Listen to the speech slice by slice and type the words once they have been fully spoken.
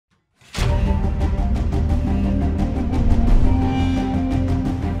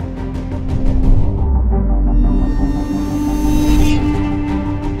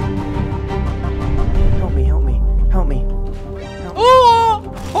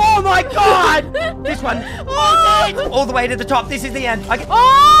my god! This one. Oh, all the way to the top. This is the end. Okay.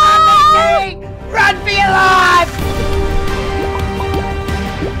 Run for your life!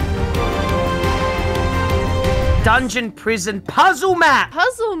 Dungeon, prison, puzzle map.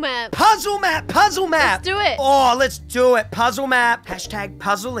 Puzzle map. Puzzle map. Puzzle map. Let's do it. Oh, let's do it. Puzzle map. Hashtag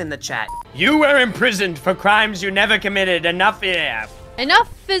puzzle in the chat. You were imprisoned for crimes you never committed. Enough here.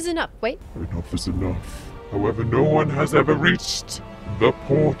 Enough is enough. Wait. Enough is enough. However, no one has ever reached the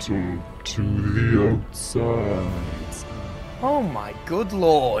portal to the outside. Oh my good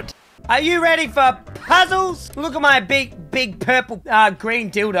lord. Are you ready for puzzles? Look at my big purple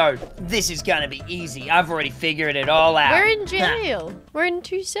green dildo. This is gonna be easy. I've already figured it all out. We're in jail. We're in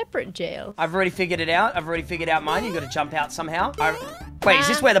 2 separate jails. I've already figured it out. I've already figured out mine. You gotta jump out somehow. Wait, is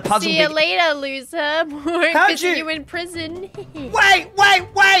this where the puzzle See you later, loser. How'd you in prison. Wait!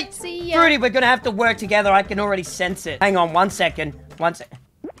 See ya. Fruity, we're gonna have to work together. I can already sense it. Hang on 1 second.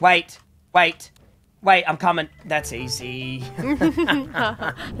 Wait, I'm coming. That's easy.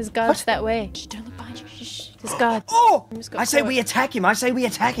 There's guards that way. Shh, don't look behind you. Shh. There's guards. Oh! I say we attack him. Just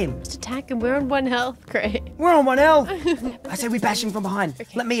attack him. We're on 1 health. Great. We're on 1 health. I say we bash him from behind.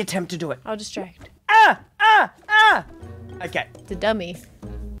 Okay. Let me attempt to do it. I'll distract. Okay. It's a dummy.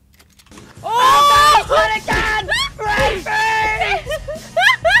 Oh! He's got a gun! Right,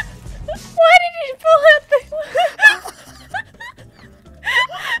 Why did he pull out the...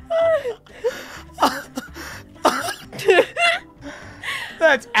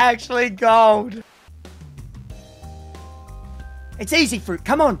 That's actually gold. It's easy, Fruit.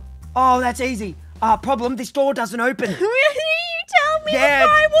 Come on. Oh, that's easy. Problem, this door doesn't open. You tell me Yeah.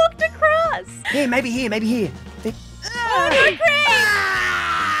 before I walked across. Here, maybe here. Oh, no, great.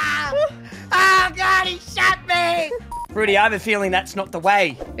 Oh, God, he shot me. Fruity, I have a feeling that's not the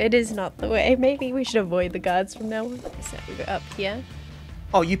way. It is not the way. Maybe we should avoid the guards from now on. So we go up here.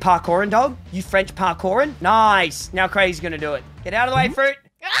 Oh, you parkouring, dog? You French parkouring? Nice. Now Craig's gonna do it. Get out of the way, Fruit.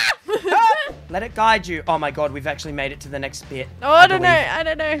 Let it guide you. Oh my God, we've actually made it to the next bit. Oh, I don't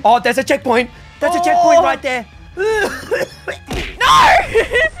know. Oh, there's a checkpoint. There's a checkpoint right there. No!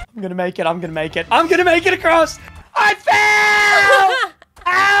 I'm gonna make it across. I fell!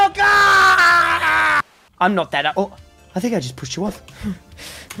 Oh, God! I'm not that. Oh, I think I just pushed you off.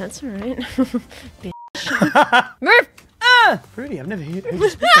 That's alright. Move! Fruity, I've never heard you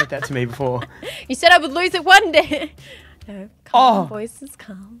speak like that to me before. You said I would lose it one day. No, calm voices,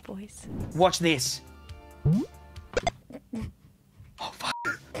 calm voice. Watch this. Oh, fuck.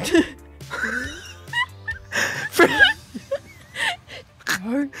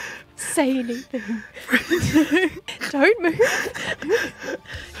 Don't say anything. Don't move.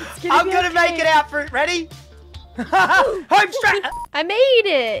 I'm gonna make it out, Fruit. Ready? Home straight. I made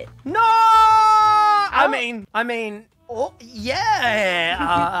it. No! I mean. Oh,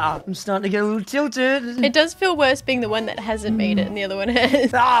 yeah. I'm starting to get a little tilted. It does feel worse being the one that hasn't made it and the other one has.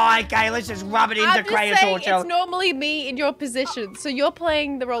 Oh, okay. Let's just rub it into Creative Fortnite. It's normally me in your position, so you're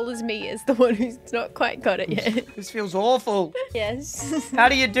playing the role as me as the one who's not quite got it yet. This feels awful. Yes. How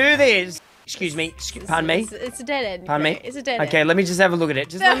do you do this? Excuse me. Pardon me. It's a dead end. Pardon me. It's a dead end. Okay, let me just have a look at it.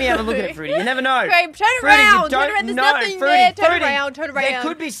 Just let me have a look at it, Fruity. You never know. Grape, turn Fruity, around. you Turn don't around. There's know. nothing Fruity, there. Turn Fruity, around. Turn around. There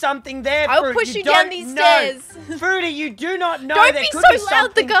could be something there, I'll Fruity. push you down these stairs. Fruity, you do not know. Don't there be could so be loud.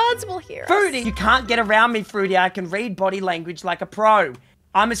 something. The guards will hear us. Fruity, you can't get around me, Fruity. I can read body language like a pro.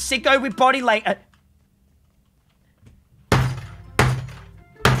 I'm a sicko with body language.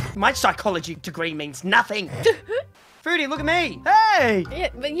 My psychology degree means nothing. Fruity, look at me. Hey! Yeah,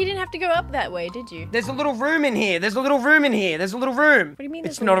 but you didn't have to go up that way, did you? There's a little room in here. There's a little room in here. There's a little room. What do you mean?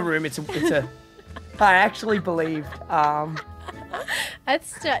 It's not a room. It's a. I actually believed.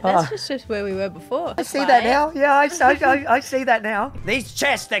 That's just where we were before. I see that now. Yeah, I see that now. These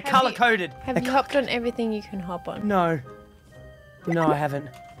chests, they're color coded. Have you hopped on everything you can hop on? No. No, I haven't.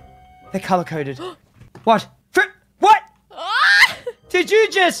 They're color coded. What? What? Ah! Did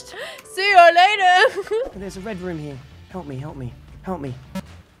you just? See you later. There's a red room here. Help me.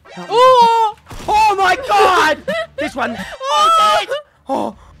 Oh! Oh my God! This one.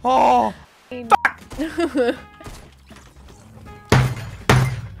 Oh! Oh! Fuck!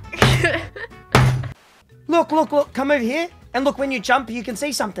 Look! Come over here, and look. When you jump, you can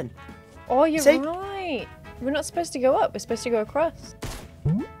see something. Oh, you're See? right. We're not supposed to go up. We're supposed to go across.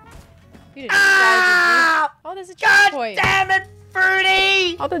 You didn't Ah! oh, there's a God checkpoint. damn it,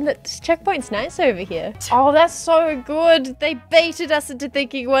 Fruity! Oh, then the checkpoint's nice over here. Oh, that's so good. They baited us into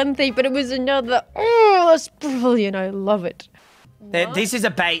thinking one thing, but it was another. Oh, that's brilliant. I love it. This is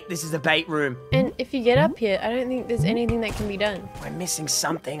a bait. This is a bait room. And if you get up here, I don't think there's anything that can be done. We're missing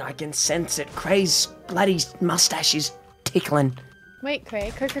something. I can sense it. Cray's bloody mustache is tickling. Wait,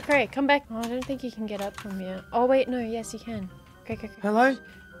 Cray, come back. Oh, I don't think you can get up from here. Oh, wait, no, yes, you can. Cray. Hello?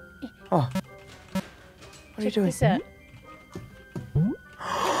 Oh. What are you doing? This out.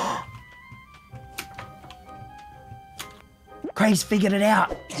 Cray's figured it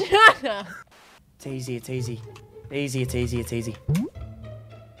out. Shut up. It's easy.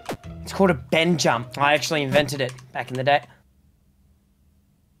 It's called a bend jump. I actually invented it back in the day.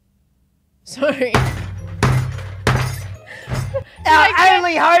 Sorry. Our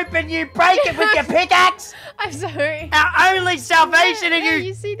only hope and you break it with your pickaxe. I'm sorry. Our only salvation and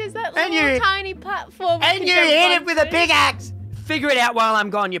you see there's that little tiny platform. And you hit it with a pickaxe. Figure it out while I'm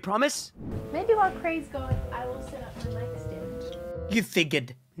gone, you promise? Maybe while Cray's gone, I will set up my mic stand. You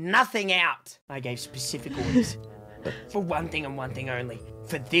figured nothing out. I gave specific orders. For one thing and one thing only.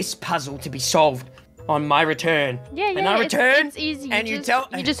 For this puzzle to be solved on my return. Yeah, and I return. It's easy. And you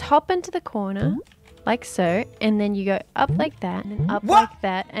just hop into the corner, like so, and then you go up like that, and then up like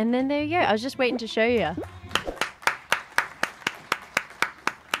that, and then there you go. I was just waiting to show you.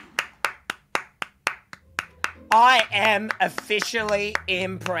 I am officially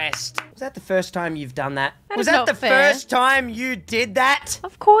impressed. Was that the first time you've done that? Was that the fair. first time you did that?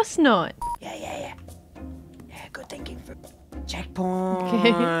 Of course not. Yeah, good thinking.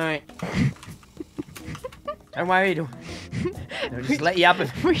 Checkpoint. Don't worry, I'll just let you up.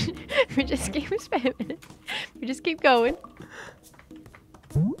 We just keep spamming it. We just keep going.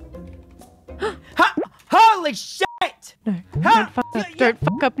 Holy shit! No, don't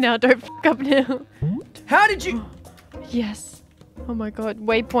fuck up now. Don't fuck up now. How did you? Yes. Oh my god.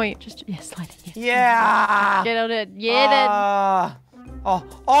 Waypoint. Just slide it. Yes. Yeah. Get on it. Yeah.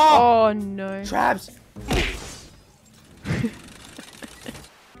 Oh no. Traps.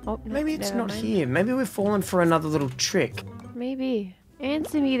 Oh, no, maybe it's not here. Maybe we've fallen for another little trick. Maybe.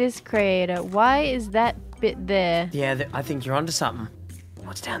 Answer me this, creator. Why is that bit there? Yeah, I think you're onto something.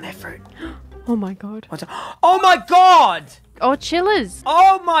 What's down there, fruit? Oh my god. Oh my god! Oh, chillers.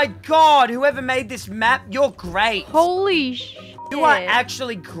 Oh my god! Whoever made this map, you're great. Holy shit. You are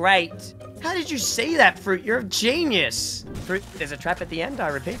actually great. How did you see that, Fruit? You're a genius. Fruit, there's a trap at the end. I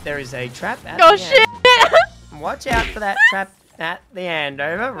repeat, there is a trap at the end. Oh shit! Watch out for that trap at the end.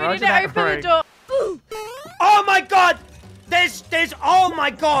 Over. We need to open the door. Oh my god! Oh my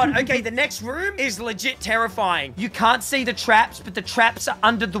god! Okay, the next room is legit terrifying. You can't see the traps, but the traps are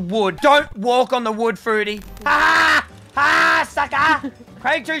under the wood. Don't walk on the wood, Fruity. Ha! Sucker!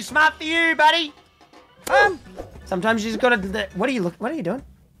 Craig, too smart for you, buddy. Sometimes you just gotta. What are you doing?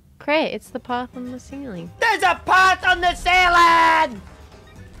 Cray, it's the path on the ceiling. There's a path on the ceiling!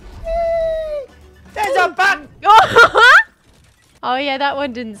 There's a path! Oh yeah, that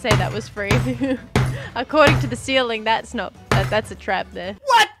one didn't say that was free. According to the ceiling, that's a trap there.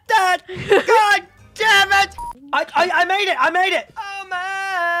 What the? God damn it! I made it! Oh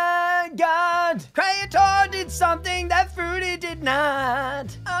my god! Creator did something that Fruity did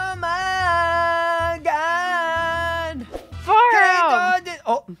not. Oh my god! Far Did...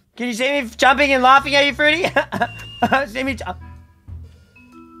 Oh, can you see me jumping and laughing at you, Fruity? See me jump.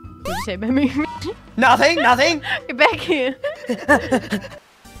 Did you say baby? Nothing. Get back here.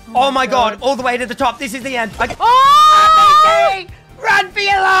 Oh my god, all the way to the top. This is the end. Oh! RPG! Run for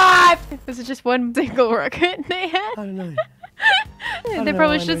your life! Was it just one single rocket they had? I don't know. They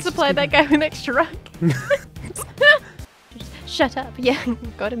probably should supply that guy with extra rocket. Shut up. Yeah,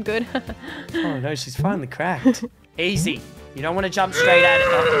 got him good. Oh no, she's finally cracked. Easy. You don't want to jump straight at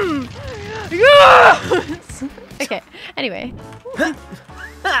it. Yes! Okay, anyway.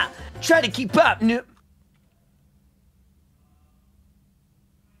 Try to keep up. No.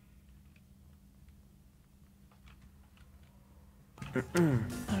 Not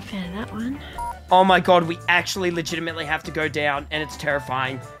a fan of that one. Oh my god, we actually legitimately have to go down, and it's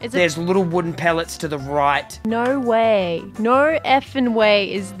terrifying. There's little wooden pellets to the right. No way. No effing way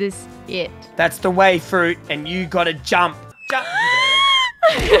is this it. That's the way, Fruit, and you gotta jump. Jump.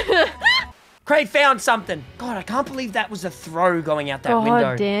 Craig found something. God, I can't believe that was a throw going out that window.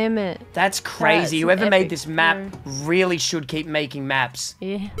 God damn it. That's crazy. That's Whoever made epic this map throw. really should keep making maps.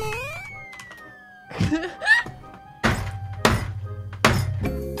 Yeah.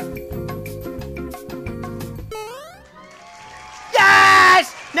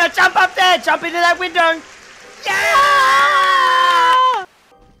 Yes! Now jump up there! Jump into that window!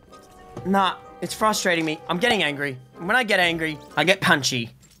 Yeah! Nah, it's frustrating me. I'm getting angry. And when I get angry, I get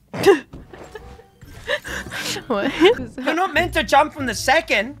punchy. What? You're not meant to jump from the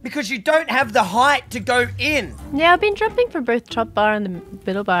second because you don't have the height to go in. Yeah, I've been jumping for both top bar and the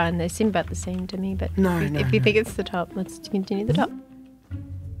middle bar, and they seem about the same to me, but if you think it's the top, let's continue the top.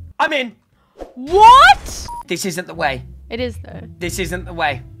 I'm in. What? This isn't the way. It is though. This isn't the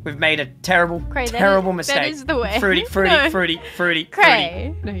way. We've made a terrible, Cray, terrible mistake. That is the way. Fruity, No. fruity.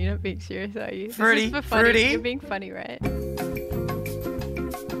 Cray. No, you're not being serious, are you? Fruity, This is for funny. fruity. You're being funny, right?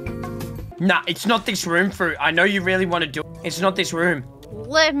 Nah, it's not this room, Fruit. I know you really want to do it. It's not this room.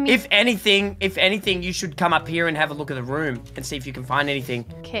 Let me. If anything, you should come up here and have a look at the room and see if you can find anything.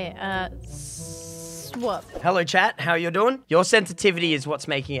 Okay, swap. Hello, chat. How you doing? Your sensitivity is what's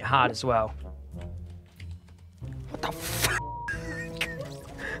making it hard as well. What the fuck?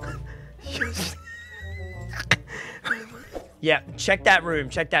 Yeah, check that room.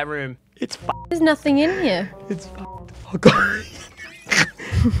 Check that room. It's There's nothing in here. It's fucked. Oh, God.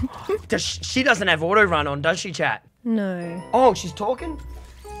 She doesn't have auto run on, does she, chat? No. Oh, she's talking?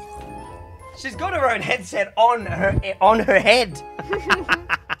 She's got her own headset on her head.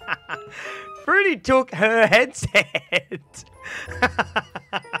 Fruity took her headset.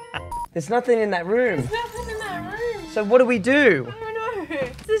 There's nothing in that room. There's nothing in that room. So what do we do? I don't know.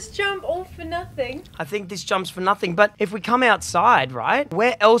 This jump all for nothing. I think this jump's for nothing, but if we come outside, right?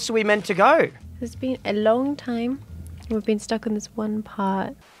 Where else are we meant to go? It's been a long time. We've been stuck on this one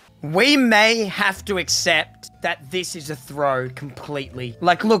part. We may have to accept that this is a throw completely.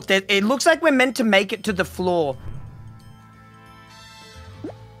 Like, look, it looks like we're meant to make it to the floor.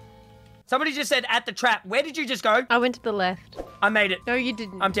 Somebody just said at the trap. Where did you just go? I went to the left. I made it. No, you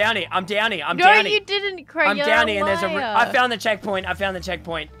didn't. I'm down here. I'm down here. I'm no, down here. you didn't, Craig. I'm You're down a here and there's a... liar. I found the checkpoint. I found the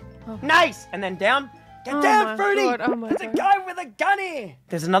checkpoint. Oh. Nice! And then down. Get Oh down, my Fruity! God, oh my There's a God. guy with a gun here.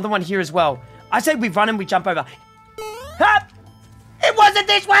 There's another one here as well. I say we run and we jump over. Hop! It wasn't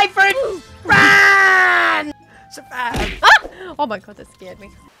this way, Fruit! Run! Survive. Ah! Oh my God, that scared me.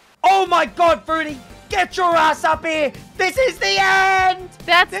 Oh my God, Fruity! Get your ass up here! This is the end!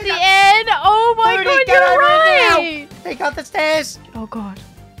 That's the end! Oh my Fruity, God, get you're over right! it now! Take out the stairs! Oh God,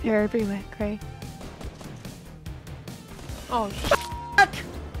 they're everywhere, Craig. Oh shit. Fuck!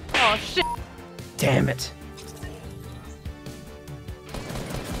 Oh shit. Damn it.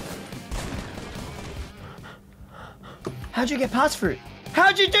 How'd you get past Fruit?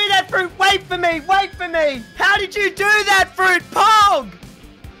 How'd you do that, Fruit? Wait for me! Wait for me! How did you do that, Fruit? Pog!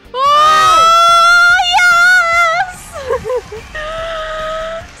 Oh yes!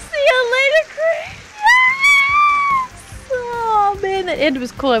 See you later, Craig. Yes! Oh man, that end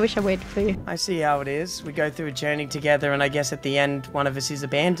was cool. I wish I waited for you. I see how it is. We go through a journey together, and I guess at the end, one of us is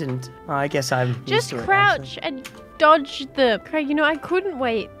abandoned. I guess I'm used Just to it, crouch and dodge the. Craig, you know, I couldn't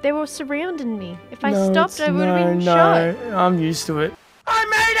wait. They were surrounding me. If I stopped, I would have been shot. I'm used to it. I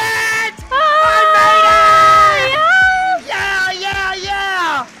made it! Oh,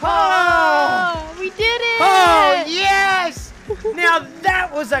 Yeah! Oh, we did it! Oh, yes! Now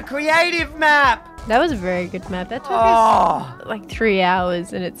that was a creative map! That was a very good map. That took Oh, us like 3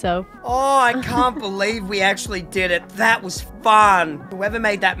 hours in itself. oh, I can't believe we actually did it. That was fun. Whoever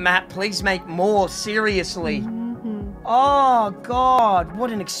made that map, please make more, seriously. Oh, God, what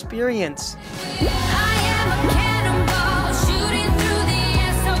an experience.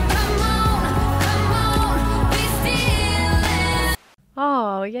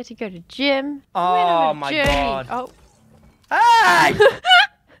 Oh, you had to go to gym. Oh, my God. Oh, Hey!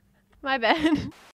 my bad.